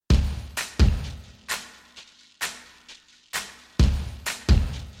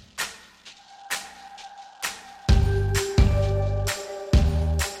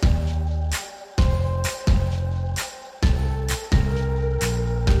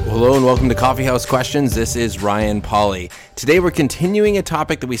Hello and welcome to Coffee House Questions. This is Ryan Pauly. Today we're continuing a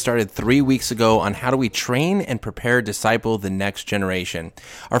topic that we started 3 weeks ago on how do we train and prepare disciple the next generation.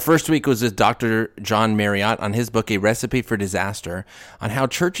 Our first week was with Dr. John Marriott on his book, A Recipe for Disaster, on how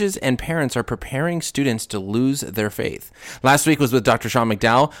churches and parents are preparing students to lose their faith. Last week was with Dr. Sean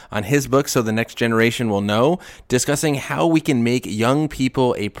McDowell on his book, So the Next Generation Will Know, discussing how we can make young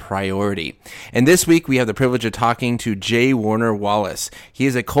people a priority. And this week we have the privilege of talking to J. Warner Wallace. He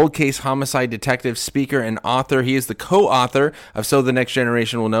is a cold case homicide detective, speaker, and author. He is the co-author of So the Next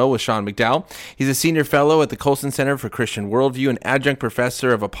Generation Will Know with Sean McDowell. He's a senior fellow at the Colson Center for Christian Worldview, an adjunct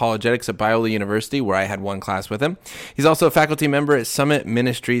professor of apologetics at Biola University, where I had one class with him. He's also a faculty member at Summit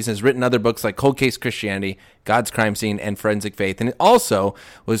Ministries and has written other books like Cold Case Christianity, God's Crime Scene, and Forensic Faith. And it also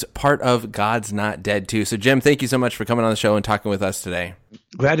was part of God's Not Dead too. So Jim, thank you so much for coming on the show and talking with us today.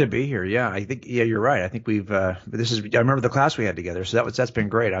 Glad to be here. Yeah, I think you're right. I think I remember the class we had together. So that's been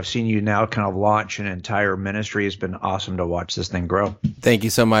great. I've seen you now kind of launch an entire ministry. It's been awesome to watch this thing grow. Thank you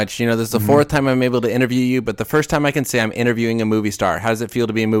so much. You know, this is the fourth time I'm able to interview you, but the first time I can say I'm interviewing a movie star. How does it feel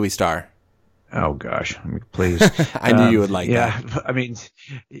to be a movie star? Oh gosh, please. I knew you would like that. Yeah, I mean,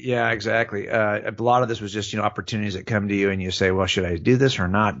 yeah, exactly. A lot of this was just, opportunities that come to you and you say, well, should I do this or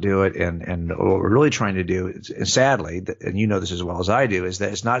not do it? And what we're really trying to do, sadly, and you know this as well as I do, is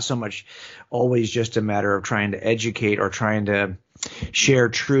that it's not so much always just a matter of trying to educate or trying to share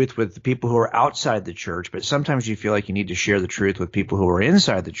truth with the people who are outside the church, but sometimes you feel like you need to share the truth with people who are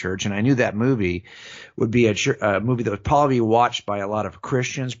inside the church. And I knew that movie would be a movie that would probably be watched by a lot of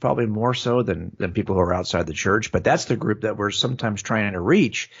Christians, probably more so than people who are outside the church. But that's the group that we're sometimes trying to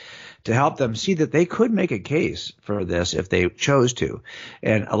reach, to help them see that they could make a case for this if they chose to.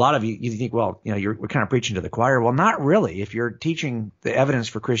 And a lot of you think, well, we're kind of preaching to the choir. Well, not really. If you're teaching the evidence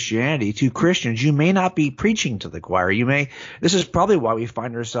for Christianity to Christians, you may not be preaching to the choir. This is probably why we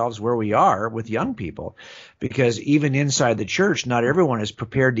find ourselves where we are with young people, because even inside the church, not everyone is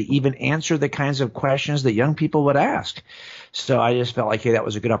prepared to even answer the kinds of questions that young people would ask. So I just felt like, hey, that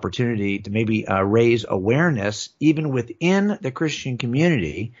was a good opportunity to maybe raise awareness even within the Christian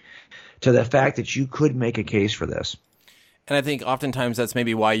community to the fact that you could make a case for this. And I think oftentimes that's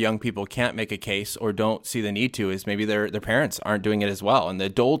maybe why young people can't make a case or don't see the need to, is maybe their parents aren't doing it as well, and the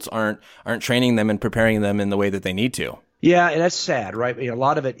adults aren't training them and preparing them in the way that they need to. Yeah, and that's sad, right? A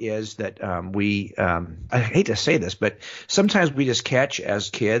lot of it is that I hate to say this, but sometimes we just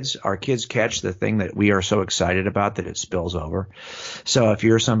our kids catch the thing that we are so excited about that it spills over. So if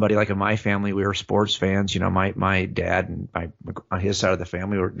you're somebody like in my family, we were sports fans. My dad and on his side of the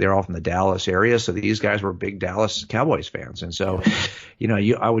family, they're all from the Dallas area. So these guys were big Dallas Cowboys fans. And so,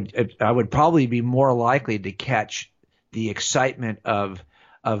 I would probably be more likely to catch the excitement of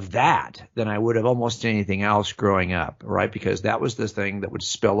that than I would have almost anything else growing up, right? Because that was the thing that would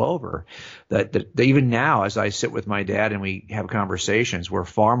spill over. That even now, as I sit with my dad and we have conversations, we're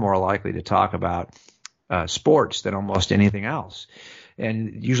far more likely to talk about sports than almost anything else.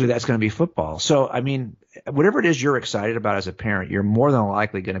 And usually that's going to be football. So, I mean, whatever it is you're excited about as a parent, you're more than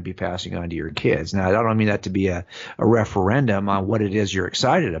likely going to be passing on to your kids. Now, I don't mean that to be a referendum on what it is you're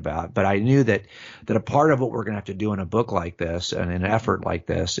excited about, but I knew that a part of what we're going to have to do in a book like this and an effort like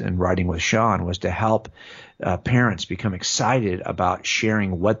this and writing with Sean was to help parents become excited about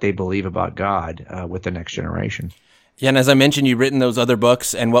sharing what they believe about God with the next generation. Yeah, and as I mentioned, you've written those other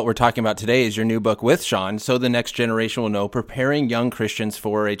books, and what we're talking about today is your new book with Sean, So the Next Generation Will Know, Preparing Young Christians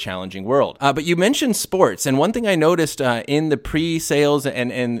for a Challenging World. But you mentioned sports, and one thing I noticed in the pre-sales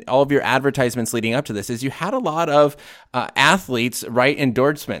and all of your advertisements leading up to this is you had a lot of athletes write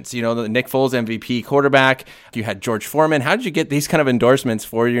endorsements. The Nick Foles MVP quarterback, you had George Foreman. How did you get these kind of endorsements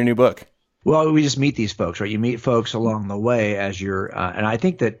for your new book? Well, we just meet these folks, right? You meet folks along the way as you're, and I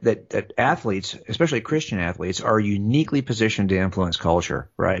think that athletes, especially Christian athletes, are uniquely positioned to influence culture,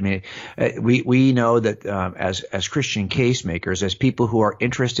 right? I mean, we know that as Christian case makers, as people who are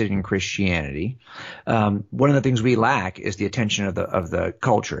interested in Christianity, one of the things we lack is the attention of the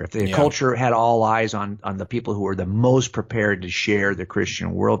culture. If the culture had all eyes on the people who are the most prepared to share the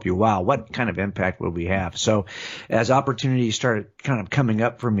Christian worldview, wow, what kind of impact would we have? So, as opportunities started kind of coming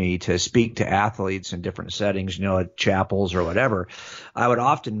up for me to speak to athletes in different settings, at chapels or whatever, I would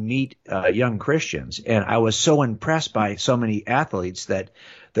often meet young Christians, and I was so impressed by so many athletes that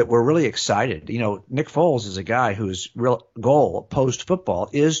were really excited. Nick Foles is a guy whose real goal post-football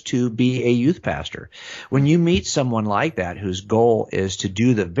is to be a youth pastor. When you meet someone like that whose goal is to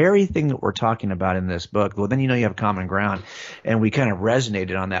do the very thing that we're talking about in this book, well, then you have common ground, and we kind of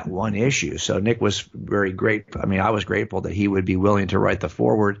resonated on that one issue. So Nick was very great. I mean, I was grateful that he would be willing to write the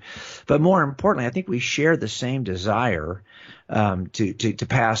foreword. But more importantly, I think we share the same desire to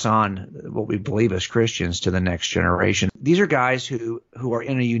pass on what we believe as Christians to the next generation. These are guys who are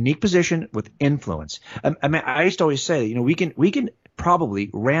in a unique position with influence. I mean, I used to always say, we can probably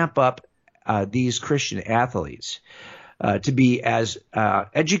ramp up these Christian athletes to be as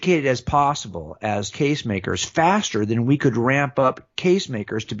educated as possible as case makers faster than we could ramp up case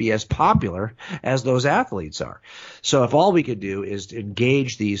makers to be as popular as those athletes are. So if all we could do is to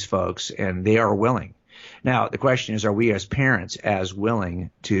engage these folks and they are willing. Now, the question is, are we as parents as willing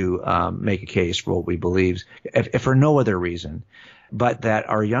to make a case for what we believe, if for no other reason, but that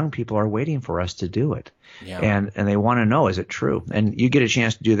our young people are waiting for us to do it. Yeah. And they want to know, is it true? And you get a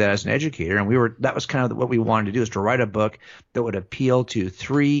chance to do that as an educator. And that was kind of what we wanted to do, is to write a book that would appeal to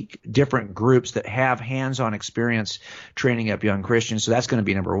 3 different groups that have hands-on experience training up young Christians. So that's going to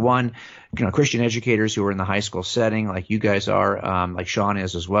be number 1, Christian educators who are in the high school setting, like you guys are, like Sean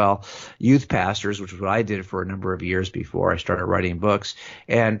is as well, youth pastors, which is what I did for a number of years before I started writing books,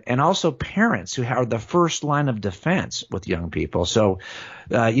 and also parents who are the first line of defense with young people. So,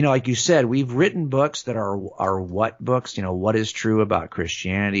 like you said, we've written books that are what books? What is true about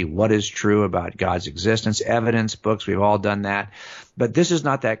Christianity? What is true about God's existence? Evidence books. We've all done that. But this is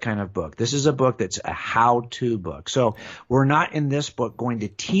not that kind of book. This is a book that's a how-to book. So we're not in this book going to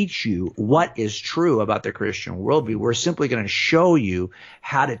teach you what is true about the Christian worldview. We're simply going to show you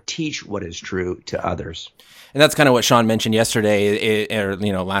how to teach what is true to others. And that's kind of what Sean mentioned yesterday, or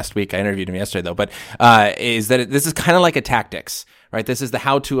last week. I interviewed him yesterday, though. But is that this is kind of like a tactics, right? This is the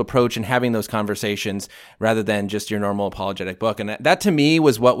how-to approach and having those conversations rather than just your normal apologetic book. And that to me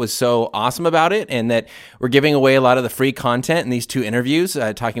was what was so awesome about it, and that we're giving away a lot of the free content in these 2 interviews,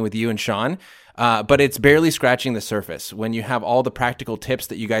 talking with you and Sean. But it's barely scratching the surface when you have all the practical tips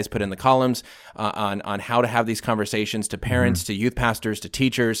that you guys put in the columns on how to have these conversations to parents, to youth pastors, to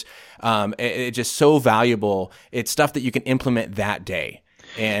teachers. It's just so valuable. It's stuff that you can implement that day.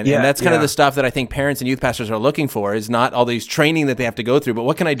 And that's kind of the stuff that I think parents and youth pastors are looking for, is not all these training that they have to go through, but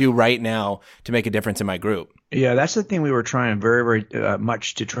what can I do right now to make a difference in my group? Yeah, that's the thing we were trying very, very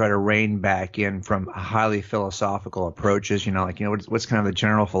much to try to rein back in from highly philosophical approaches, what's kind of the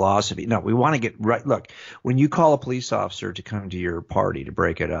general philosophy. No, we want to get right. Look, when you call a police officer to come to your party to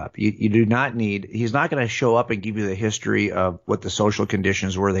break it up, you do not need – he's not going to show up and give you the history of what the social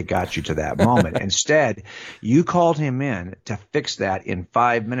conditions were that got you to that moment. Instead, you called him in to fix that in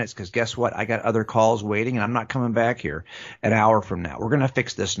 5 minutes, because guess what? I got other calls waiting, and I'm not coming back here an hour from now. We're going to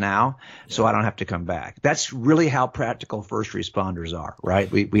fix this now so I don't have to come back. That's really how practical first responders are,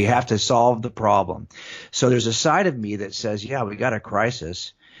 right? We have to solve the problem. So there's a side of me that says, yeah, we got a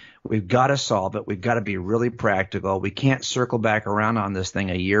crisis. We've got to solve it. We've got to be really practical. We can't circle back around on this thing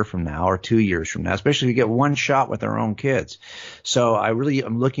a year from now or 2 years from now, especially if we get one shot with our own kids. So I really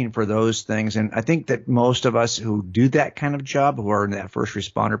am looking for those things. And I think that most of us who do that kind of job, who are in that first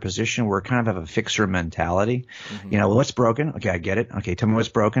responder position, we're kind of have a fixer mentality. What's broken? Okay, I get it. Okay, tell me what's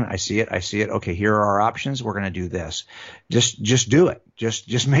broken. I see it. Okay, here are our options. We're going to do this. Just do it.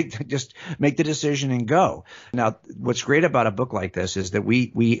 Just make the decision and go. Now, what's great about a book like this is that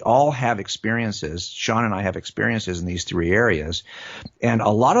we all have experiences. Sean and I have experiences in these 3 areas, and a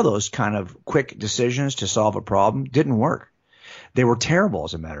lot of those kind of quick decisions to solve a problem didn't work. They were terrible,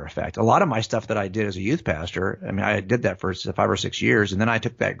 as a matter of fact. A lot of my stuff that I did as a youth pastor, I mean, I did that for 5 or 6 years, and then I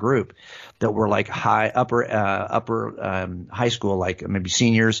took that group that were like upper high school, like maybe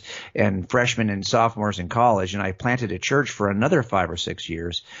seniors and freshmen and sophomores in college, and I planted a church for another 5 or 6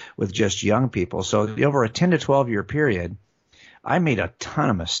 years with just young people. So over a 10 to 12 year period, I made a ton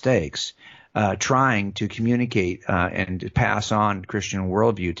of mistakes trying to communicate and pass on Christian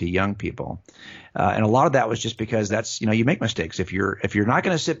worldview to young people. And a lot of that was just because that's, you make mistakes. If you're not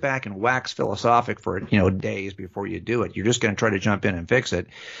going to sit back and wax philosophic for, days before you do it, you're just going to try to jump in and fix it.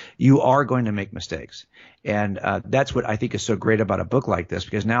 You are going to make mistakes. And that's what I think is so great about a book like this,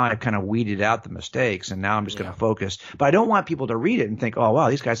 because now I've kind of weeded out the mistakes, and now I'm just going to focus. But I don't want people to read it and think, oh, wow,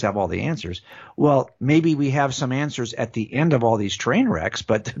 these guys have all the answers. Well, maybe we have some answers at the end of all these train wrecks,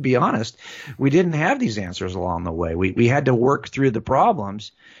 but to be honest, we didn't have these answers along the way. We had to work through the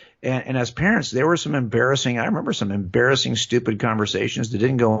problems. And as parents, there were I remember some embarrassing, stupid conversations that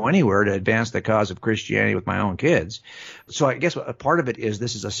didn't go anywhere to advance the cause of Christianity with my own kids. So I guess a part of it is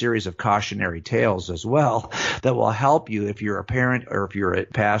this is a series of cautionary tales as well that will help you if you're a parent or if you're a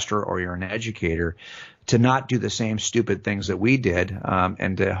pastor or you're an educator to not do the same stupid things that we did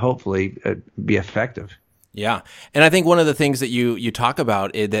and to hopefully be effective. Yeah. And I think one of the things that you talk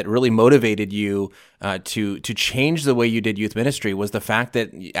about that really motivated you to change the way you did youth ministry was the fact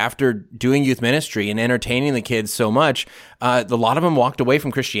that after doing youth ministry and entertaining the kids so much, a lot of them walked away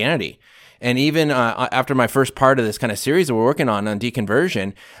from Christianity. And even after my first part of this kind of series that we're working on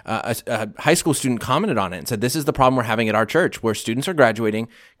deconversion, a high school student commented on it and said, this is the problem we're having at our church, where students are graduating,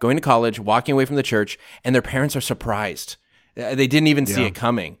 going to college, walking away from the church, and their parents are surprised. They didn't even see it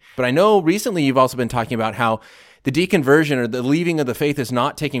coming. But I know recently you've also been talking about how the deconversion or the leaving of the faith is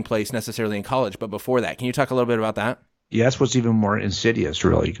not taking place necessarily in college, but before that. Can you talk a little bit about that? Yeah, that's what's even more insidious,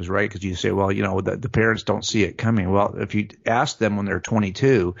 really, because you say, well, the parents don't see it coming. Well, if you ask them when they're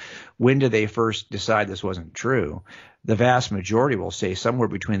 22, when did they first decide this wasn't true? The vast majority will say somewhere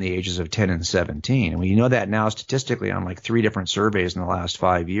between the ages of 10 and 17. And we know that now statistically on like 3 different surveys in the last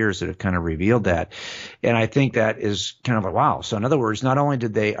 5 years that have kind of revealed that. And I think that is kind of like, wow. So in other words, not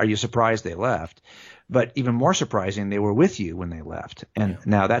only are you surprised they left, but even more surprising, they were with you when they left. And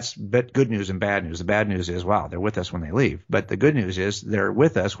now that's good news and bad news. The bad news is, wow, they're with us when they leave. But the good news is they're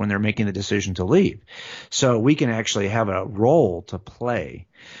with us when they're making the decision to leave. So we can actually have a role to play.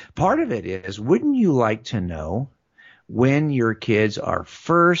 Part of it is, wouldn't you like to know when your kids are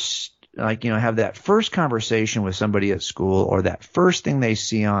first, have that first conversation with somebody at school, or that first thing they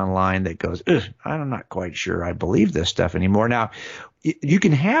see online that goes, I'm not quite sure I believe this stuff anymore. Now, you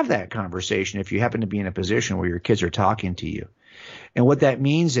can have that conversation if you happen to be in a position where your kids are talking to you. And what that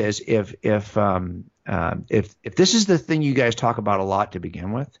means is if this is the thing you guys talk about a lot to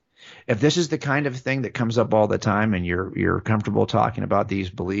begin with, if this is the kind of thing that comes up all the time and you're comfortable talking about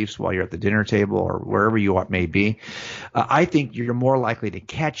these beliefs while you're at the dinner table or wherever you may be, I think you're more likely to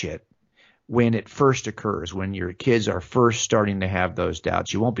catch it when it first occurs, when your kids are first starting to have those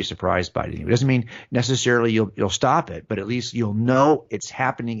doubts. You won't be surprised by it. It doesn't mean necessarily you'll stop it, but at least you'll know it's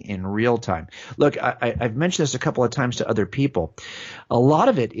happening in real time. Look, I've mentioned this a couple of times to other people. A lot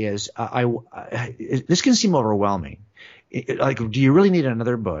of it is this can seem overwhelming. Do you really need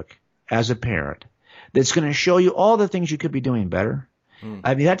another book as a parent that's going to show you all the things you could be doing better?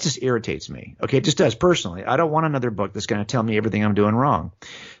 I mean, that just irritates me. Okay, it just does personally. I don't want another book that's going to tell me everything I'm doing wrong.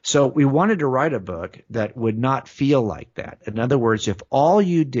 So we wanted to write a book that would not feel like that. In other words, if all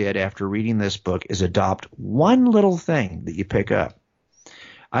you did after reading this book is adopt one little thing that you pick up,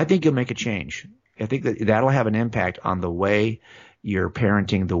 I think you'll make a change. I think that'll have an impact on the way you're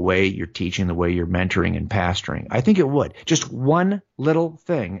parenting, the way you're teaching, the way you're mentoring and pastoring. I think it would. Just one little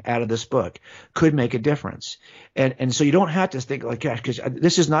thing out of this book could make a difference. And so you don't have to think like, gosh, because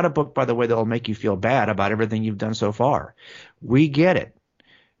this is not a book, by the way, that will make you feel bad about everything you've done so far. We get it.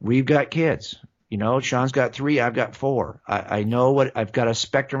 We've got kids. Sean's got 3, I've got 4. I know I've got a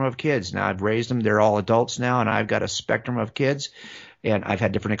spectrum of kids. Now I've raised them. They're all adults now, and I've got a spectrum of kids, and I've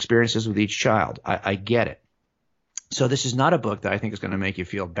had different experiences with each child. I get it. So this is not a book that I think is going to make you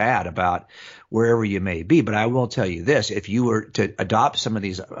feel bad about wherever you may be. But I will tell you this, if you were to adopt some of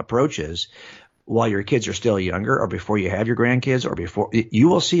these approaches while your kids are still younger, or before you have your grandkids, or before, you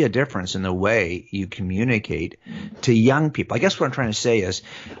will see a difference in the way you communicate to young people. I guess what I'm trying to say is,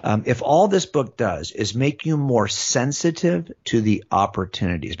 if all this book does is make you more sensitive to the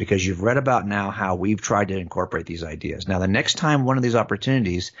opportunities, because you've read about now how we've tried to incorporate these ideas. Now, the next time one of these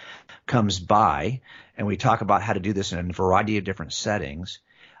opportunities comes by, and we talk about how to do this in a variety of different settings,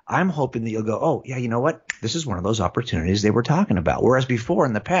 I'm hoping that you'll go, oh, yeah, you know what? This is one of those opportunities they were talking about. Whereas before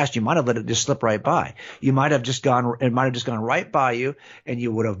in the past, you might have let it just slip right by. It might have just gone right by you, and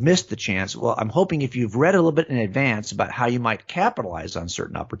you would have missed the chance. Well, I'm hoping if you've read a little bit in advance about how you might capitalize on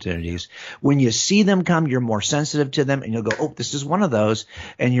certain opportunities, when you see them come, you're more sensitive to them, and you'll go, oh, this is one of those,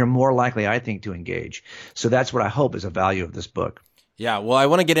 and you're more likely, I think, to engage. So that's what I hope is a value of this book. Yeah, well, I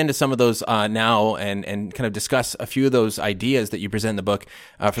want to get into some of those now and kind of discuss a few of those ideas that you present in the book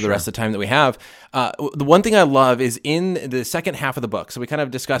for the rest of the time that we have. The one thing I love is in the second half of the book. So we kind of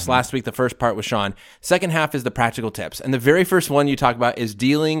discussed last week the first part with Sean. Second half is the practical tips. And the very first one you talk about is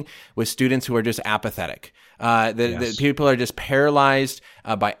dealing with students who are just apathetic. The people are just paralyzed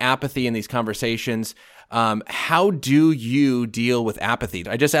by apathy in these conversations. How do you deal with apathy?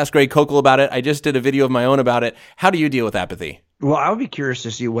 I just asked Greg Kokel about it. I just did a video of my own about it. How do you deal with apathy? Well, I would be curious to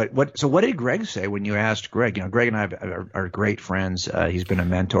see what did Greg say when you asked Greg? Greg and I are great friends. He's been a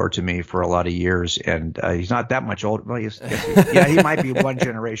mentor to me for a lot of years, and he's not that much older. Well, he might be one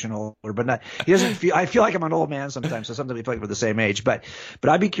generation older, but not. He doesn't feel. I feel like I'm an old man sometimes, so sometimes we feel like we're the same age. But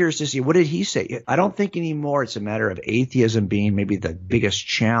I'd be curious to see what did he say. I don't think anymore it's a matter of atheism being maybe the biggest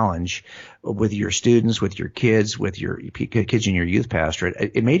challenge with your students, with your kids, with your kids in your youth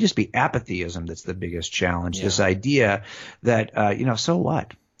pastorate. It may just be apatheism that's the biggest challenge. Yeah. This idea that so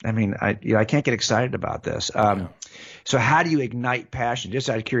what? I mean, I can't get excited about this. So how do you ignite passion? Just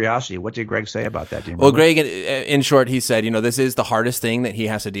out of curiosity, what did Greg say about that? Well, Greg, in short, he said, this is the hardest thing that he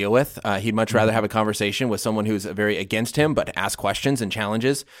has to deal with. He'd much rather have a conversation with someone who's very against him, but ask questions and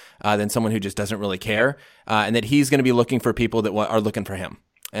challenges, than someone who just doesn't really care. And that he's going to be looking for people that are looking for him.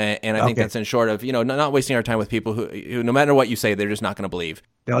 And I think that's in short of, not wasting our time with people who, no matter what you say, they're just not going to believe.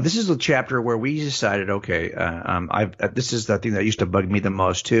 Now, this is the chapter where we decided, okay, this is the thing that used to bug me the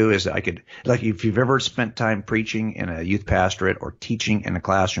most too, is I could, like, if you've ever spent time preaching in a youth pastorate or teaching in a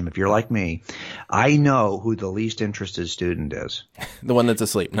classroom, if you're like me, I know who the least interested student is. The one that's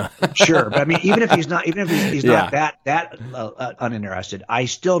asleep. No. Sure. But I mean, even if he's not that uninterested, I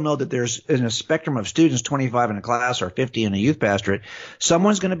still know that there's, in a spectrum of students, 25 in a class or 50 in a youth pastorate,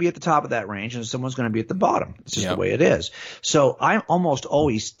 someone's going to be at the top of that range and someone's going to be at the bottom. It's just the way it is. So I'm almost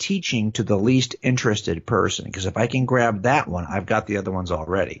always teaching to the least interested person, because if I can grab that one, I've got the other ones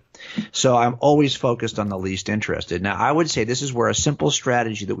already. So I'm always focused on the least interested. Now, I would say this is where a simple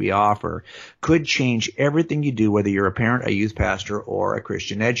strategy that we offer could change everything you do, whether you're a parent, a youth pastor, or a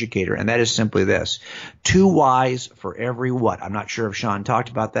Christian educator. And that is simply this: 2 whys for every what. I'm not sure if Sean talked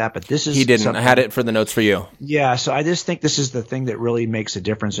about that, but this is— He didn't. I had it for the notes for you. Yeah, so I just think this is the thing that really makes a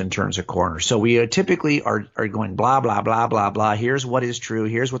difference in terms of corners. So we typically are going blah, blah, blah, blah, blah. Here's what is true.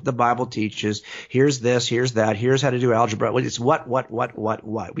 Here's what the Bible teaches. Here's this. Here's that. Here's how to do algebra. It's what.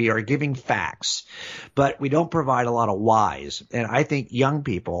 We are giving facts, but we don't provide a lot of whys. And I think young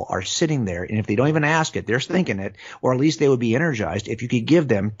people are sitting there, and if they don't even ask it, they're thinking it, or at least they would be energized if you could give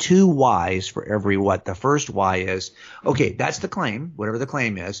them 2 whys for every what. The first why is, okay, that's the claim, whatever the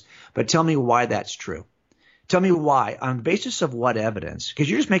claim is, but tell me why that's true. Tell me why, on the basis of what evidence, because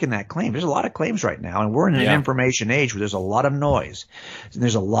you're just making that claim. There's a lot of claims right now, and we're in an information age where there's a lot of noise. And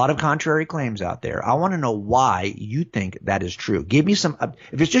there's a lot of contrary claims out there. I want to know why you think that is true. Give me some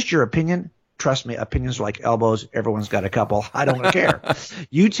 – if it's just your opinion, trust me, opinions are like elbows. Everyone's got a couple. I don't care.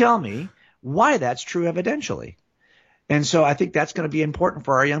 You tell me why that's true evidentially. And so I think that's going to be important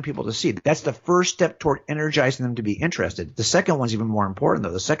for our young people to see. That's the first step toward energizing them to be interested. The second one's even more important,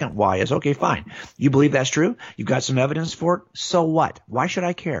 though. The second why is, okay, fine. You believe that's true? You've got some evidence for it? So what? Why should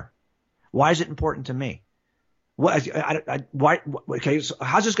I care? Why is it important to me? Okay, so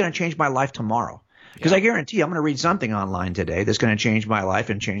how's this going to change my life tomorrow? Because I guarantee you, I'm going to read something online today that's going to change my life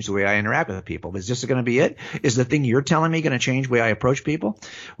and change the way I interact with people. Is this going to be it? Is the thing you're telling me going to change the way I approach people?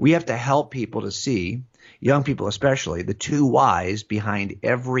 We have to help people to see, young people especially, the 2 whys behind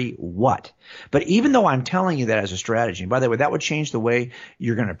every what. But even though I'm telling you that as a strategy, and by the way, that would change the way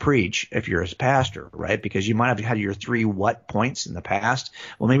you're going to preach if you're a pastor, right? Because you might have had your 3 what points in the past.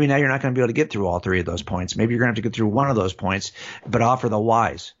 Well, maybe now you're not going to be able to get through all 3 of those points. Maybe you're going to have to get through one of those points, but offer the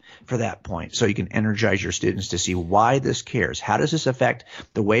whys for that point, so you can energize your students to see why this cares. How does this affect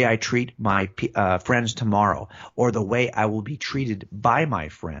the way I treat my friends tomorrow, or the way I will be treated by my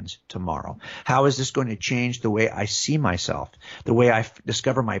friends tomorrow? How is this going to change the way I see myself, the way I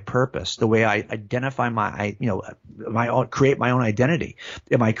discover my purpose, the way I identify create my own identity?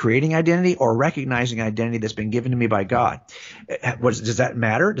 Am I creating identity or recognizing identity that's been given to me by God? Does that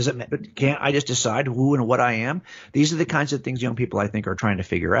matter? Can't I just decide who and what I am? These are the kinds of things young people, I think, are trying to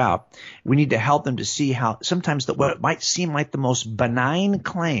figure out. We need to help them to see how sometimes what might seem like the most benign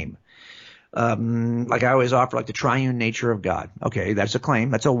claim, like I always offer, like the triune nature of God. Okay, that's a claim.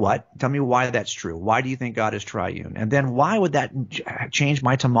 That's a what? Tell me why that's true. Why do you think God is triune? And then why would that change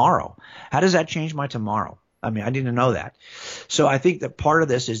my tomorrow? How does that change my tomorrow? I mean, I need to know that. So I think that part of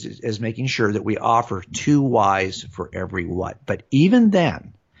this is making sure that we offer 2 whys for every what. But even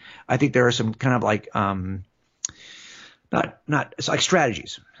then, I think there are some kind of like it's like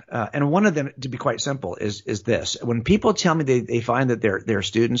strategies. And one of them, to be quite simple, is this. When people tell me they find that their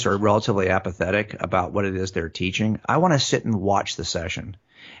students are relatively apathetic about what it is they're teaching, I want to sit and watch the session.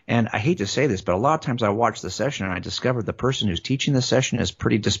 And I hate to say this, but a lot of times I watch the session and I discover the person who's teaching the session is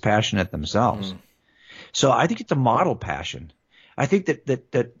pretty dispassionate themselves. So I think it's a model passion. I think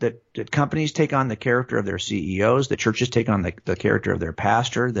that companies take on the character of their CEOs, that churches take on the character of their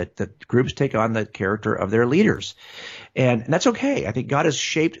pastor, that groups take on the character of their leaders. And that's okay. I think God has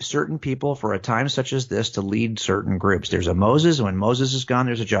shaped certain people for a time such as this to lead certain groups. There's a Moses, and when Moses is gone,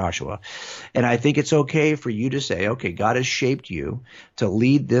 there's a Joshua. And I think it's okay for you to say, okay, God has shaped you to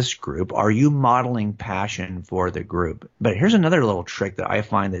lead this group. Are you modeling passion for the group? But here's another little trick that I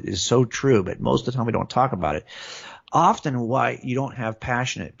find that is so true, but most of the time we don't talk about it. Often why you don't have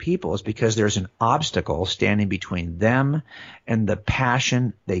passionate people is because there's an obstacle standing between them and the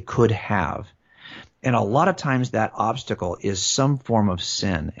passion they could have. And a lot of times that obstacle is some form of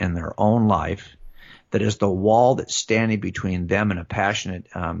sin in their own life that is the wall that's standing between them and a passionate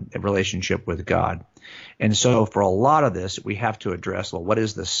relationship with God. And so for a lot of this, we have to address, well, what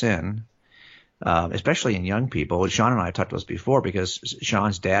is the sin? Especially in young people. Sean and I talked about this before because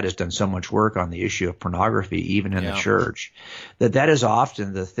Sean's dad has done so much work on the issue of pornography, even in the church, that is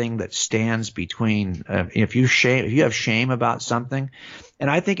often the thing that stands between. If you have shame about something, and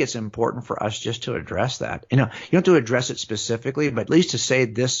I think it's important for us just to address that. You don't have to address it specifically, but at least to say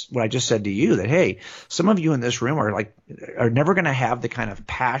this, what I just said to you, that hey, some of you in this room are never going to have the kind of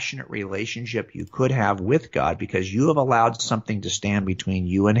passionate relationship you could have with God because you have allowed something to stand between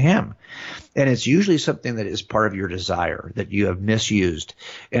you and Him. And it's usually something that is part of your desire that you have misused.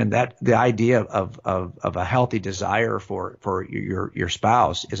 And that the idea of a healthy desire for your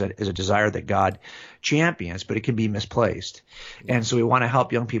spouse is a desire that God champions, but it can be misplaced. And so we want to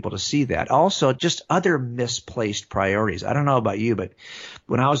help young people to see that. Also, just other misplaced priorities. I don't know about you, but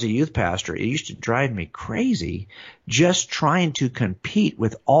when I was a youth pastor, it used to drive me crazy just trying to compete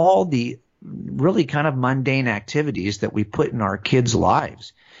with all the really kind of mundane activities that we put in our kids'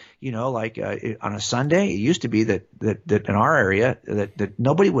 lives. Like on a Sunday, it used to be that in our area that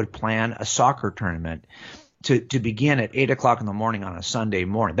nobody would plan a soccer tournament to begin at 8 o'clock in the morning on a Sunday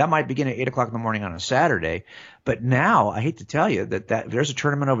morning. That might begin at 8 o'clock in the morning on a Saturday. But now I hate to tell you that if there's a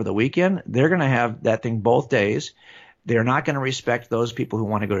tournament over the weekend, they're going to have that thing both days. They're not going to respect those people who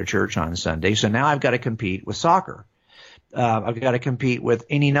want to go to church on Sunday. So now I've got to compete with soccer. I've got to compete with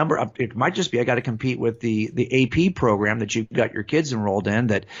any number of – it might just be I got to compete with the AP program that you've got your kids enrolled in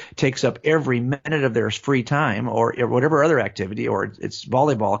that takes up every minute of their free time or whatever other activity, or it's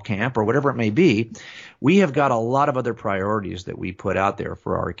volleyball camp or whatever it may be. We have got a lot of other priorities that we put out there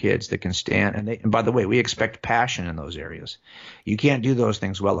for our kids that can stand. And by the way, we expect passion in those areas. You can't do those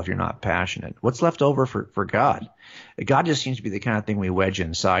things well if you're not passionate. What's left over for God? God just seems to be the kind of thing we wedge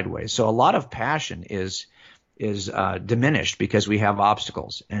in sideways. So a lot of passion is diminished because we have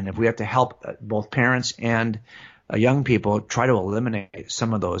obstacles. And if we have to help both parents and young people try to eliminate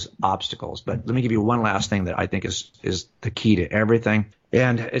some of those obstacles. But let me give you one last thing that I think is the key to everything.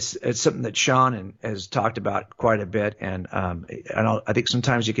 And it's something that Sean has talked about quite a bit. And I think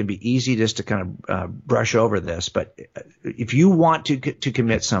sometimes it can be easy just to kind of brush over this. But if you want to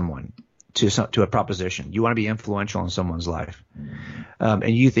commit someone to a proposition, you want to be influential in someone's life, and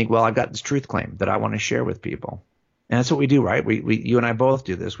you think, well, I've got this truth claim that I want to share with people. And that's what we do, right? You and I both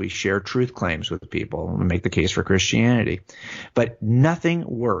do this. We share truth claims with people and we make the case for Christianity. But nothing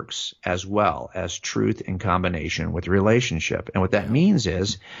works as well as truth in combination with relationship. And what that means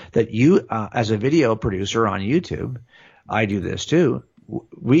is that you, as a video producer on YouTube, I do this too.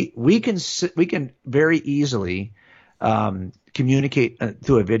 We can very easily communicate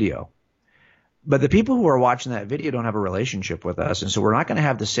through a video. But the people who are watching that video don't have a relationship with us, and so we're not going to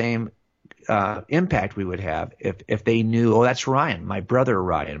have the same impact we would have if they knew, oh, that's Ryan, my brother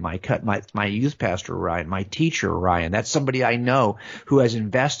Ryan, my youth pastor Ryan, my teacher Ryan. That's somebody I know who has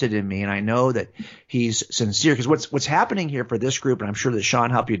invested in me, and I know that he's sincere. Because what's happening here for this group, and I'm sure that Sean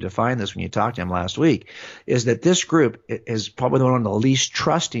helped you define this when you talked to him last week, is that this group is probably one of the least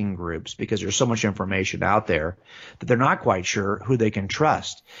trusting groups because there's so much information out there that they're not quite sure who they can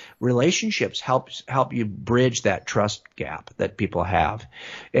trust. Relationships help you bridge that trust gap that people have.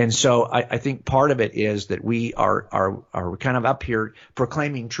 And so I think part of it is that we are kind of up here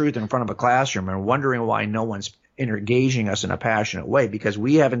proclaiming truth in front of a classroom and wondering why no one's engaging us in a passionate way, because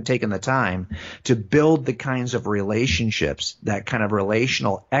we haven't taken the time to build the kinds of relationships, that kind of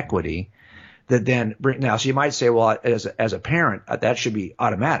relational equity that then bring. Now, so you might say, well, as a parent, that should be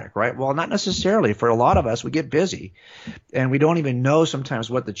automatic, right? Well, not necessarily. For a lot of us, we get busy and we don't even know sometimes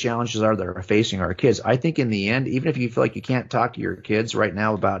what the challenges are that are facing our kids. I think in the end, even if you feel like you can't talk to your kids right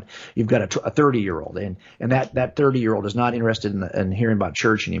now about, you've got a 30-year-old and that 30-year-old is not interested in hearing about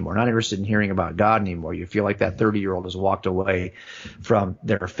church anymore, not interested in hearing about God anymore. You feel like that 30-year-old has walked away from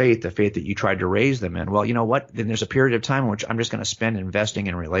their faith, the faith that you tried to raise them in. Well, you know what? Then there's a period of time in which I'm just going to spend investing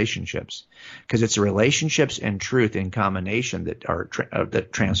in relationships, because it's relationships and truth in combination that are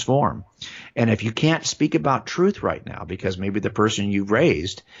that transform. And if you can't speak about truth right now because maybe the person you've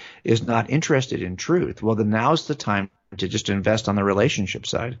raised is not interested in truth, well, then now's the time to just invest on the relationship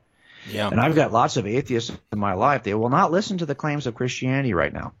side. Yeah. And I've got lots of atheists in my life. They will not listen to the claims of Christianity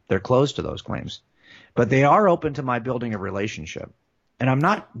right now. They're closed to those claims. But they are open to my building a relationship. And I'm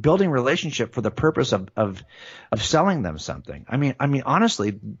not building relationship for the purpose of selling them something. I mean,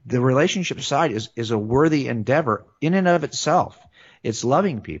 honestly, the relationship side is a worthy endeavor in and of itself. It's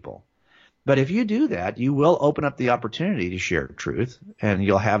loving people. But if you do that, you will open up the opportunity to share truth, and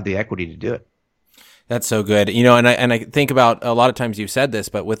you'll have the equity to do it. That's so good. And I think about a lot of times you've said this,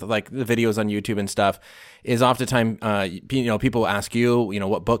 but with like the videos on YouTube and stuff, is oftentimes, people ask you,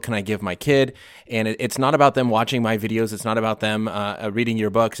 what book can I give my kid? And it's not about them watching my videos. It's not about them reading your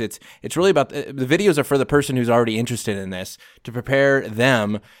books. It's really about the videos are for the person who's already interested in this, to prepare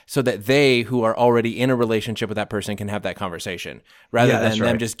them so that they, who are already in a relationship with that person, can have that conversation rather than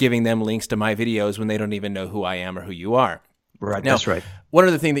them just giving them links to my videos when they don't even know who I am or who you are. Right, now, that's right. One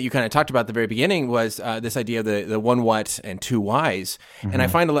other thing that you kind of talked about at the very beginning was this idea of the one what and two whys. Mm-hmm. And I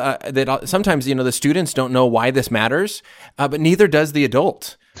find that sometimes, the students don't know why this matters, but neither does the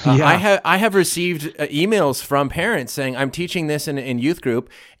adult. I have received emails from parents saying, I'm teaching this in youth group,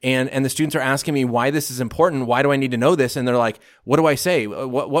 and the students are asking me why this is important. Why do I need to know this? And they're like, what do I say?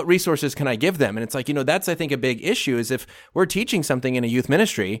 What resources can I give them? And it's like, that's, I think, a big issue is if we're teaching something in a youth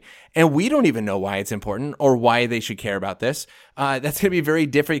ministry and we don't even know why it's important or why they should care about this, that's going to be very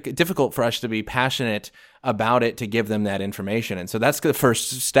difficult for us to be passionate about it, to give them that information. And so that's the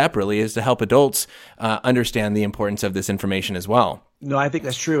first step, really, is to help adults understand the importance of this information as well. No, I think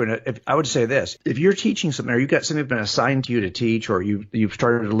that's true. And I would say this: if you're teaching something, or you've got something that's been assigned to you to teach, or you've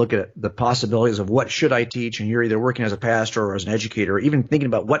started to look at the possibilities of what should I teach, and you're either working as a pastor or as an educator, or even thinking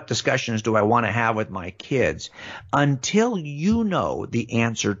about what discussions do I want to have with my kids, until you know the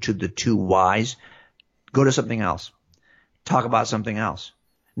answer to the two whys, go to something else. Talk about something else.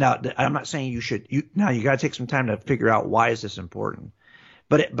 Now, I'm not saying you got to take some time to figure out why is this important.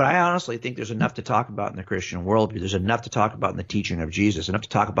 But I honestly think there's enough to talk about in the Christian worldview. There's enough to talk about in the teaching of Jesus, enough to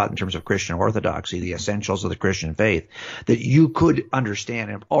talk about in terms of Christian orthodoxy, the essentials of the Christian faith, that you could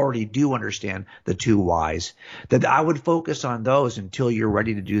understand and already do understand the two whys, that I would focus on those until you're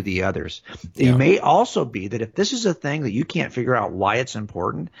ready to do the others. Yeah. It may also be that if this is a thing that you can't figure out why it's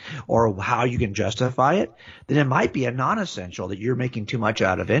important or how you can justify it, then it might be a non-essential that you're making too much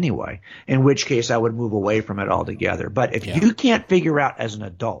out of anyway, in which case I would move away from it altogether. But if you can't figure out as an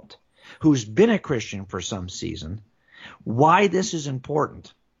adult who's been a Christian for some season why this is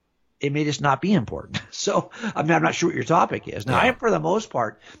important, it may just not be important. So I'm not sure what your topic is. Now, I, for the most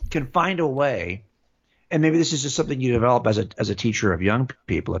part, can find a way, and maybe this is just something you develop as a teacher of young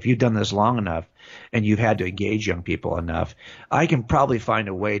people. If you've done this long enough and you've had to engage young people enough, I can probably find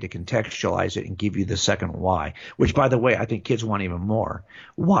a way to contextualize it and give you the second why, which, by the way, I think kids want even more.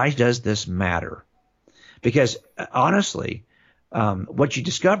 Why does this matter? Because honestly, what you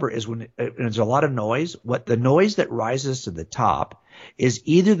discover is when there's a lot of noise, the noise that rises to the top is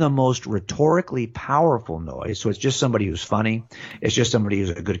either the most rhetorically powerful noise, so it's just somebody who's funny, it's just somebody who's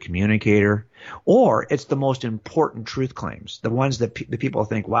a good communicator, or it's the most important truth claims, the ones that the people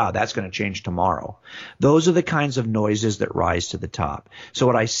think, wow, that's going to change tomorrow. Those are the kinds of noises that rise to the top. So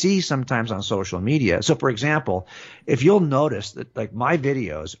what I see sometimes on social media, so for example, if you'll notice that like my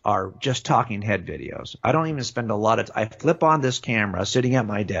videos are just talking head videos. I don't even spend a lot of I flip on this camera sitting at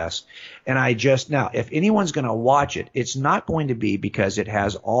my desk, and now if anyone's going to watch it, it's not going to be because it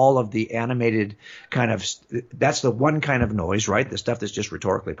has all of the animated kind of – that's the one kind of noise, right, the stuff that's just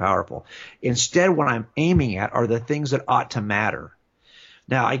rhetorically powerful. Instead, what I'm aiming at are the things that ought to matter.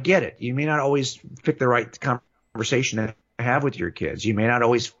 Now, I get it. You may not always pick the right conversation to have with your kids. You may not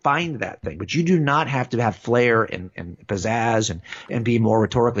always find that thing, but you do not have to have flair and pizzazz and be more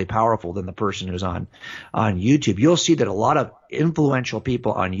rhetorically powerful than the person who's on YouTube. You'll see that a lot of influential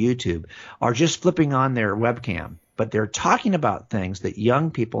people on YouTube are just flipping on their webcam, but they're talking about things that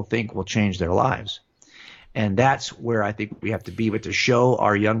young people think will change their lives. And that's where I think we have to be, but to show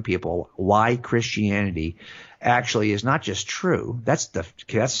our young people why Christianity actually is not just true. That's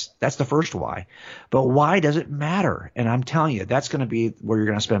the first why. But why does it matter? And I'm telling you, that's going to be where you're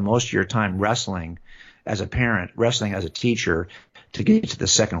going to spend most of your time wrestling as a parent, wrestling as a teacher to get to the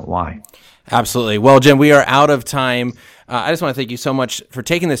second why. Absolutely. Well, Jim, we are out of time. I just want to thank you so much for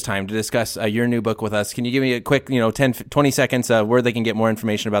taking this time to discuss your new book with us. Can you give me a quick, 10, 20 seconds where they can get more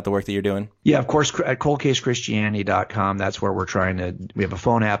information about the work that you're doing? Yeah, of course, at coldcasechristianity.com. That's where we have a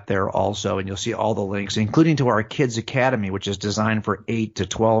phone app there also, and you'll see all the links, including to our Kids Academy, which is designed for 8 to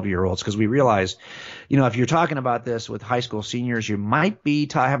 12-year-olds, because we realize, if you're talking about this with high school seniors, you might be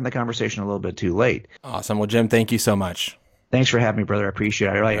having the conversation a little bit too late. Awesome. Well, Jim, thank you so much. Thanks for having me, brother. I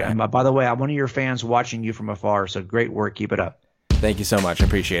appreciate it. And by the way, I'm one of your fans watching you from afar, so great work. Keep it up. Thank you so much. I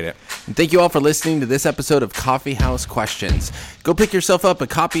appreciate it. And thank you all for listening to this episode of Coffee House Questions. Go pick yourself up a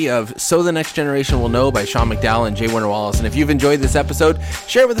copy of So the Next Generation Will Know by Sean McDowell and J. Warner Wallace. And if you've enjoyed this episode,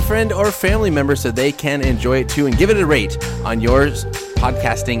 share it with a friend or family member so they can enjoy it too, and give it a rate on your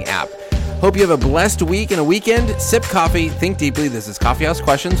podcasting app. Hope you have a blessed week and a weekend. Sip coffee, think deeply. This is Coffee House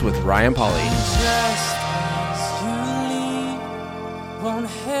Questions with Ryan Pauly.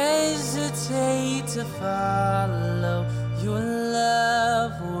 won't hesitate to follow. Your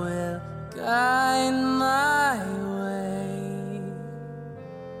love will guide my way.